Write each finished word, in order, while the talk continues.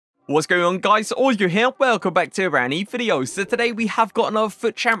What's going on, guys? Audio here. Welcome back to a brand new video. So today we have got another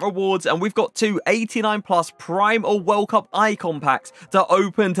FUT Champ rewards and we've got two 89 plus Prime or World Cup icon packs to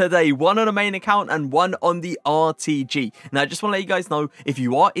open today. One on the main account and one on the RTG. Now I just want to let you guys know, if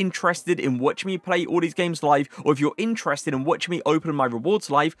you are interested in watching me play all these games live, or if you're interested in watching me open my rewards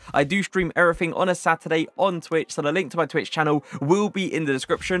live, I do stream everything on a Saturday on Twitch. So the link to my Twitch channel will be in the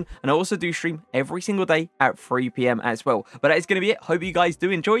description. And I also do stream every single day at 3 PM as well. But that is going to be it. Hope you guys do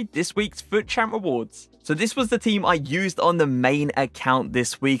enjoy this week's FUT Champ rewards. So this was the team I used on the main account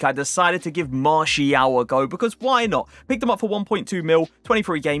this week. I decided to give Mohr a go because why not? Picked him up for 1.2 mil,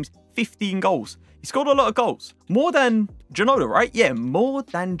 23 games, 15 goals. He scored a lot of goals. More than Ginola, right? Yeah, more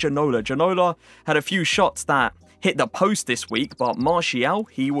than Ginola. Ginola had a few shots that hit the post this week, but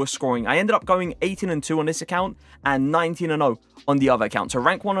Mohr, he was scoring. I ended up going 18-2 on this account and 19-0 on the other account. So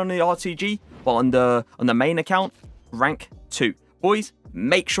rank 1 on the RTG, but on the main account, rank 2. Boys,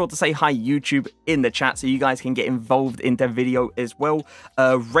 make sure to say hi YouTube in the chat so you guys can get involved in the video as well.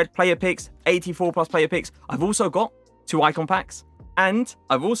 Red player picks, 84 plus player picks. I've also got 2 icon packs. And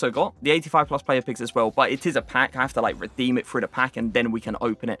I've also got the 85 plus player picks as well. But it is a pack. I have to like redeem it through the pack and then we can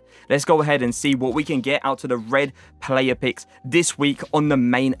open it. Let's go ahead and see what we can get out of the red player picks this week on the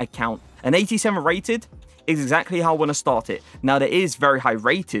main account. An 87 rated is exactly how I want to start it. Now there is very high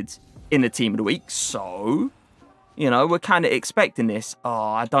rated in the team of the week. So, you know, we're kind of expecting this. Oh,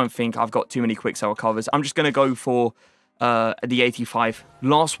 I don't think I've got too many quick sell covers. I'm just going to go for the 85.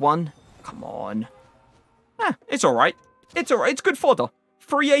 Last one. Come on. It's all right. It's all right. It's good fodder.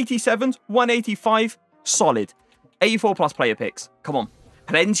 387s, 185. Solid. 84 plus player picks. Come on.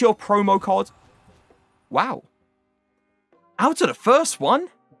 Plenty of promo cards. Wow. Out of the first one,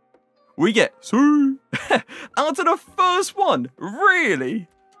 we get... Out of the first one. Really?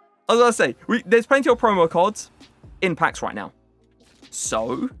 I was going to say, there's plenty of promo cards in packs right now.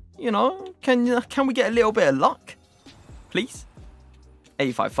 So, you know, can we get a little bit of luck? Please?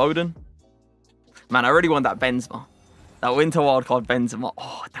 85 Foden. Man, I really want that Benzema. That Winter Wildcard Benzema.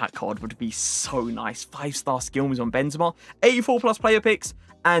 Oh, that card would be so nice. 5-star skill moves on Benzema. 84 plus player picks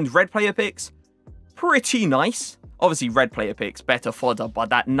and red player picks. Pretty nice. Obviously, red player picks, better fodder, but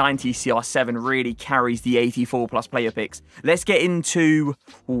that 90 CR7 really carries the 84 plus player picks. Let's get into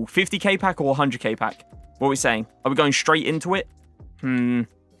 50k pack or 100k pack. What are we saying? Are we going straight into it?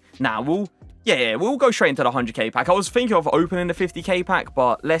 Nah, we'll go straight into the 100k pack. I was thinking of opening the 50k pack,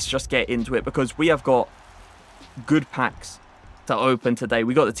 but let's just get into it because we have got good packs to open today.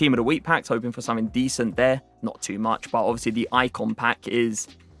 We got the team of the week packs, hoping for something decent there. Not too much, but obviously the icon pack is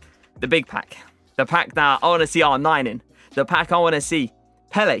the big pack. The pack that I want to see R9 in. The pack I want to see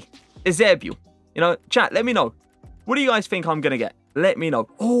Pele, Eusebio. You know, chat, let me know. What do you guys think I'm going to get? Let me know.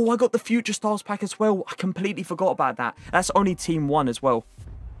 Oh, I got the Future Stars pack as well. I completely forgot about that. That's only Team 1 as well.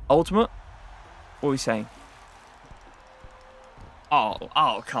 Ultimate? What are we saying?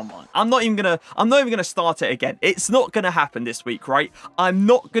 Oh, come on. I'm not even gonna start it again. It's not gonna happen this week, right? I'm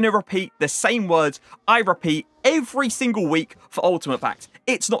not gonna repeat the same words I repeat every single week for Ultimate Packs.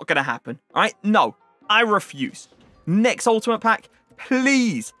 It's not gonna happen, all right? No, I refuse. Next Ultimate Pack,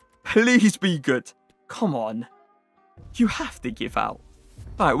 please be good. Come on. You have to give out.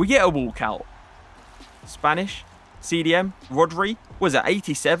 All right, we get a walkout. Spanish, CDM, Rodri, was it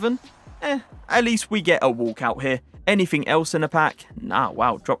 87? At least we get a walkout here. Anything else in the pack? Nah,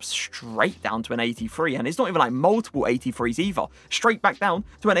 wow, drops straight down to an 83. And it's not even like multiple 83s either. Straight back down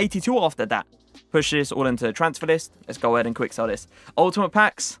to an 82 after that. Push this all into the transfer list. Let's go ahead and quick sell this. Ultimate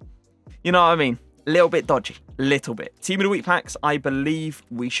packs, you know what I mean? A little bit dodgy. Little bit. Team of the week packs, I believe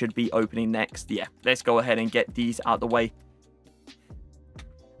we should be opening next. Yeah, let's go ahead and get these out the way.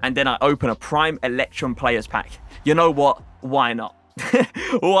 And then I open a Prime Electrum Players pack. You know what? Why not?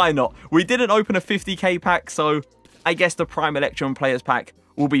 Why not? We didn't open a 50k pack, so I guess the Prime Electrum Players pack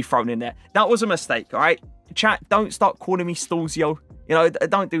will be thrown in there. That was a mistake, all right? Chat, don't start calling me Stolzio. You know,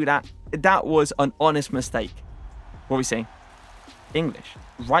 don't do that. That was an honest mistake. What are we saying? English.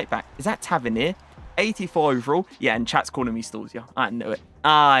 Right back. Is that Tavernier? 84 overall. Yeah, and chat's calling me Stolzio. I knew it.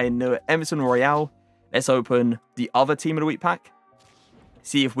 I knew it. Emerson Royale. Let's open the other Team of the Week pack.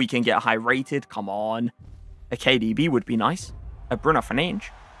 See if we can get a high rated. Come on. A KDB would be nice. A Bruno Fernandes.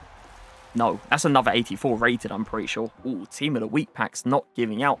 No, that's another 84 rated, I'm pretty sure. Ooh, Team of the Week packs not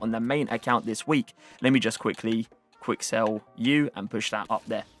giving out on the main account this week. Let me just quickly quick sell you and push that up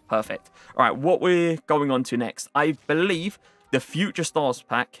there. Perfect. All right, what we're going on to next. I believe the Future Stars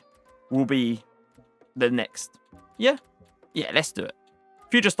pack will be the next. Yeah, let's do it.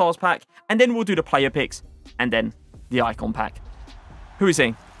 Future Stars pack, and then we'll do the player picks, and then the icon pack. Who is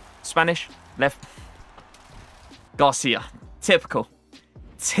he? Spanish, left. Garcia. Typical.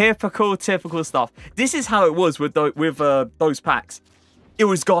 Typical stuff. This is how it was with those packs. It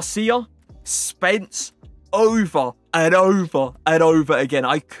was Garcia, Spence, over and over and over again.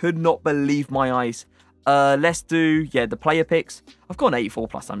 I could not believe my eyes. Let's do, yeah, the player picks. I've got an 84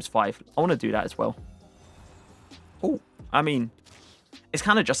 plus times 5. I want to do that as well. Oh, I mean, it's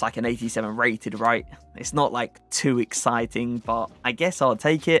kind of just like an 87 rated, right? It's not like too exciting, but I guess I'll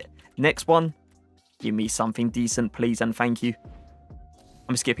take it. Next one. Give me something decent, please, and thank you.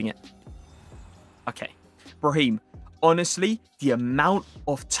 I'm skipping it. Okay. Brahim, honestly, the amount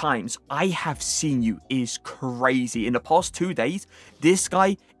of times I have seen you is crazy. In the past 2 days, this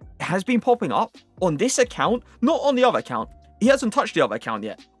guy has been popping up on this account, not on the other account. He hasn't touched the other account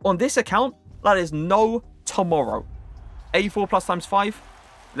yet. On this account, that is no tomorrow. 84 plus times 5.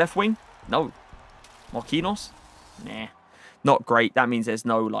 Left wing? No. Marquinhos? Nah. Not great. That means there's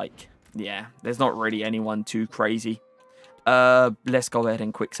no, like, yeah, there's not really anyone too crazy. Let's go ahead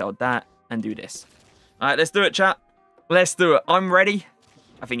and quick sell that and do this. All right, let's do it, chat. Let's do it. I'm ready.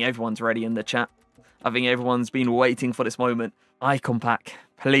 I think everyone's ready in the chat. I think everyone's been waiting for this moment. Icon pack,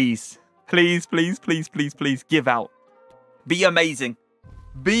 please. Please, please, please, please, please give out. Be amazing.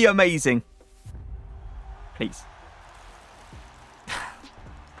 Be amazing. Please.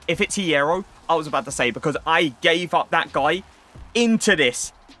 If it's Hierro, I was about to say, because I gave up that guy into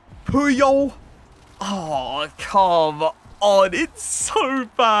this. Puyol. Oh, come on. It's so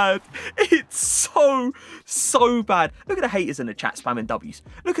bad. It's so bad. Look at the haters in the chat spamming W's.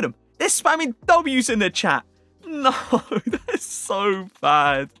 Look at them. They're spamming W's in the chat. No, that's so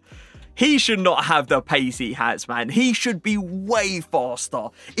bad. He should not have the pace he has, man. He should be way faster.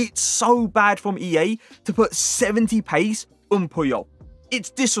 It's so bad from EA to put 70 pace on Puyol. It's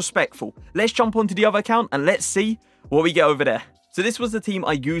disrespectful. Let's jump onto the other account and let's see what we get over there. So this was the team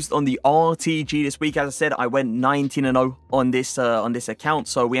I used on the RTG this week. As I said, I went 19-0 on this account.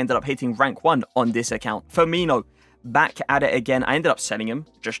 So we ended up hitting rank 1 on this account. Firmino, back at it again. I ended up selling him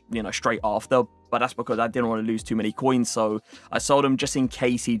just, you know, straight after. But that's because I didn't want to lose too many coins. So I sold him just in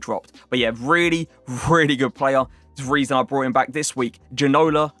case he dropped. But yeah, really, really good player. That's the reason I brought him back this week.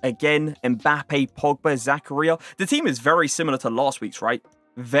 Ginola, again, Mbappe, Pogba, Zakaria. The team is very similar to last week's, right?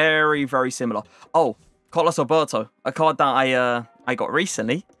 Very, very similar. Oh, Carlos Alberto, a card that I got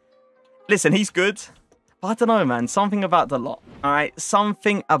recently. Listen, he's good. But I don't know, man. Something about the lot, all right?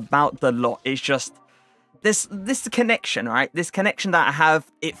 Something about the lot is just... This connection, right? This connection that I have,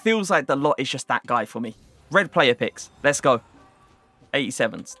 it feels like the lot is just that guy for me. Red player picks. Let's go.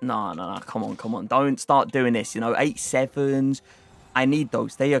 87s. No. Come on. Don't start doing this, you know. 87s. I need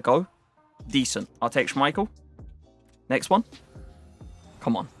those. There you go. Decent. I'll take Schmeichel. Next one.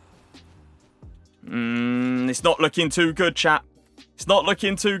 Come on. It's not looking too good, chat. It's not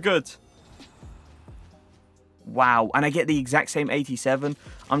looking too good. Wow. And I get the exact same 87.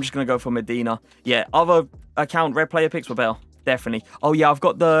 I'm just going to go for Medina. Yeah, other account red player picks were better. Definitely. Oh, yeah, I've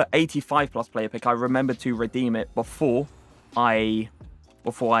got the 85 plus player pick. I remember to redeem it before I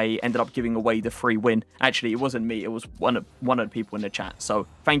ended up giving away the free win. Actually, it wasn't me. It was one of the people in the chat. So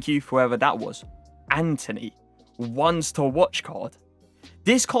thank you for whoever that was. Anthony, ones to watch card.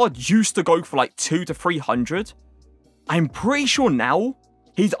 This card used to go for like 200 to 300. I'm pretty sure now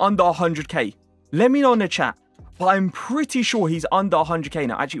he's under 100k. Let me know in the chat. But I'm pretty sure he's under 100k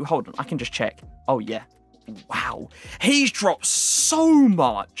now. Actually, hold on. I can just check. Oh, yeah. Wow. He's dropped so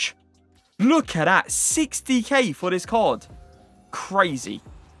much. Look at that. 60k for this card. Crazy.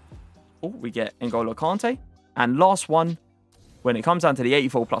 Oh, we get N'Golo Kante. And last one, when it comes down to the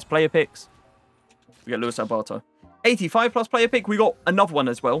 84 plus player picks, we get Luis Alberto. 85 plus player pick, we got another one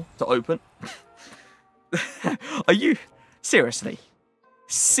as well to open. Are you... Seriously?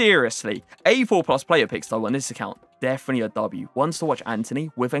 Seriously. 84 plus player picks though on this account. Definitely a W. Ones to watch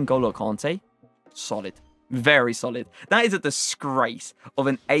Anthony with N'Golo Kante. Solid. Very solid. That is a disgrace of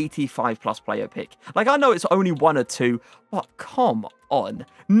an 85 plus player pick. Like, I know it's only 1 or 2, but come on.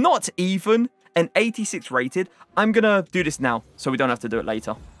 Not even an 86 rated. I'm going to do this now so we don't have to do it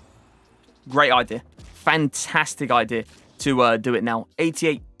later. Great idea. Fantastic idea to do it now.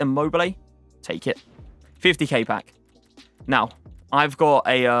 88 Immobile. Take it. 50k pack. Now, I've got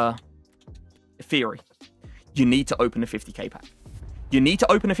a theory. You need to open a 50k pack. You need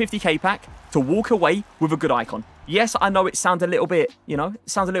to open a 50k pack to walk away with a good icon. Yes, I know it sounds a little bit, you know, it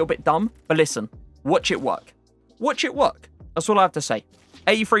sounds a little bit dumb, but listen, watch it work. Watch it work. That's all I have to say.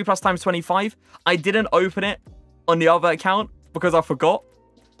 83 plus times 25. I didn't open it on the other account because I forgot.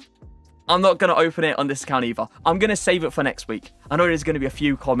 I'm not going to open it on this account either. I'm going to save it for next week. I know there's going to be a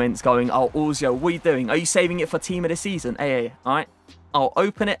few comments going, oh, Auzio, what are you doing? Are you saving it for team of the season? Hey, all right. I'll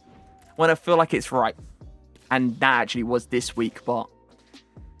open it when I feel like it's right. And that actually was this week, but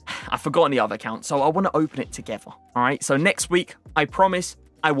I've forgotten the other account, so I want to open it together. All right, so next week, I promise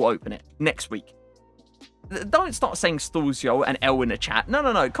I will open it. Next week. Don't start saying Stulzio and L in the chat. No,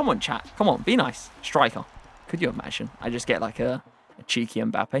 no, no. Come on, chat. Come on, be nice. Striker. Could you imagine? I just get like a cheeky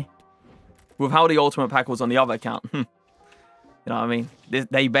Mbappe. With how the ultimate pack was on the other account. You know what I mean?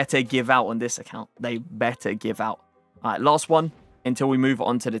 They better give out on this account. They better give out. All right, last one until we move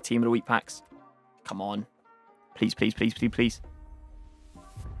on to the Team of the Week packs. Come on. Please, please, please, please, please.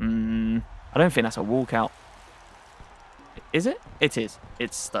 I don't think that's a walkout. Is it? It is.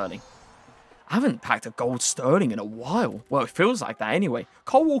 It's Sterling. I haven't packed a gold Sterling in a while. Well, it feels like that anyway.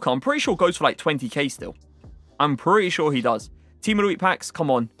 Cole Walker, I'm pretty sure goes for like 20k still. I'm pretty sure he does. Team of the Week packs,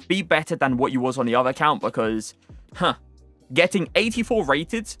 come on. Be better than what you was on the other account because, getting 84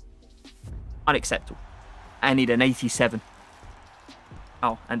 rated, unacceptable. I need an 87.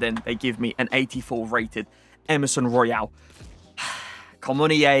 Oh, and then they give me an 84 rated Emerson Royale. Come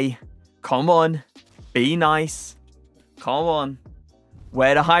on, EA. Come on. Be nice. Come on.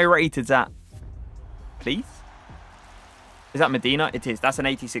 Where the high rateds at? Please? Is that Medina? It is. That's an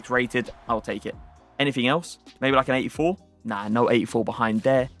 86 rated. I'll take it. Anything else? Maybe like an 84? Nah, no 84 behind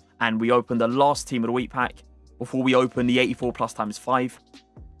there. And we open the last Team of the Week pack before we open the 84 plus times 5.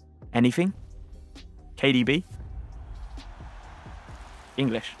 Anything? KDB?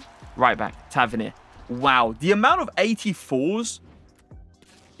 English. Right back. Tavernier. Wow. The amount of 84s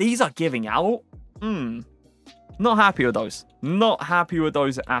these are giving out. Not happy with those. Not happy with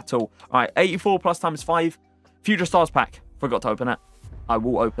those at all. All right, 84 plus times 5. Future Stars pack. Forgot to open it. I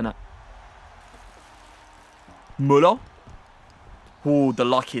will open it. Mohr. Oh, the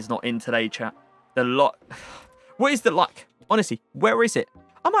luck is not in today, chat. The luck. What is the luck? Honestly, where is it?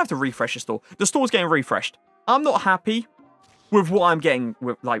 I might have to refresh the store. The store's getting refreshed. I'm not happy with what I'm getting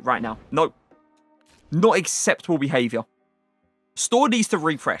with, like, right now. Nope. Not acceptable behavior. Store needs to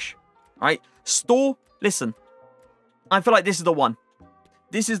refresh. Right? Store, listen. I feel like this is the one.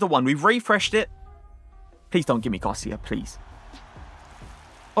 This is the one. We've refreshed it. Please don't give me Garcia, please.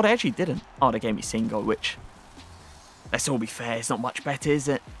 Oh, they actually didn't. Oh, they gave me Singo, which... Let's all be fair. It's not much better, is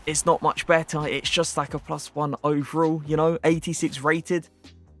it? It's not much better. It's just like a +1 overall, you know? 86 rated.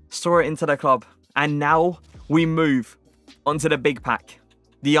 Store it into the club. And now we move onto the big pack.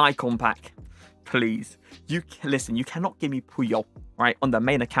 The icon pack. Please. Listen, you cannot give me Puyol, right? On the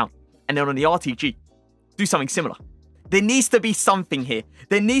main account. And then on the RTG, do something similar. There needs to be something here.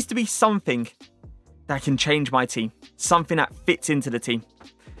 There needs to be something that can change my team. Something that fits into the team.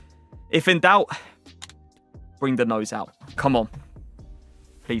 If in doubt, bring the nose out. Come on.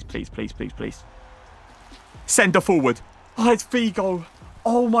 Please, please, please, please, please. Centre forward. Oh, it's Figo.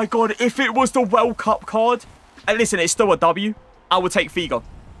 Oh my God. If it was the World Cup card. And listen, it's still a W. I will take Figo.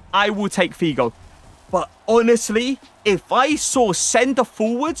 I will take Figo. But honestly, if I saw centre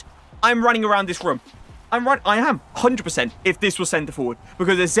forward, I'm running around this room. I am 100% if this was centre forward.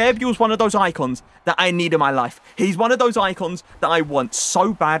 Because Eusebio is one of those icons that I need in my life. He's one of those icons that I want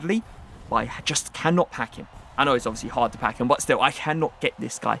so badly, but I just cannot pack him. I know it's obviously hard to pack him, but still, I cannot get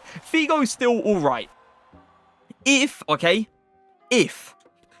this guy. Figo's still all right. If it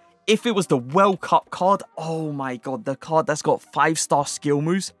was the World Cup card, oh my God, the card that's got 5-star skill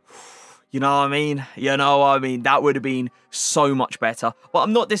moves. You know what I mean? You know what I mean? That would have been so much better. But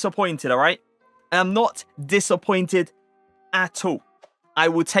I'm not disappointed, all right? I'm not disappointed at all. I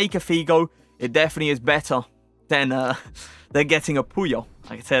will take a Figo. It definitely is better than getting a Puyol.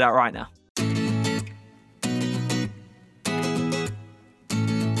 I can say that right now.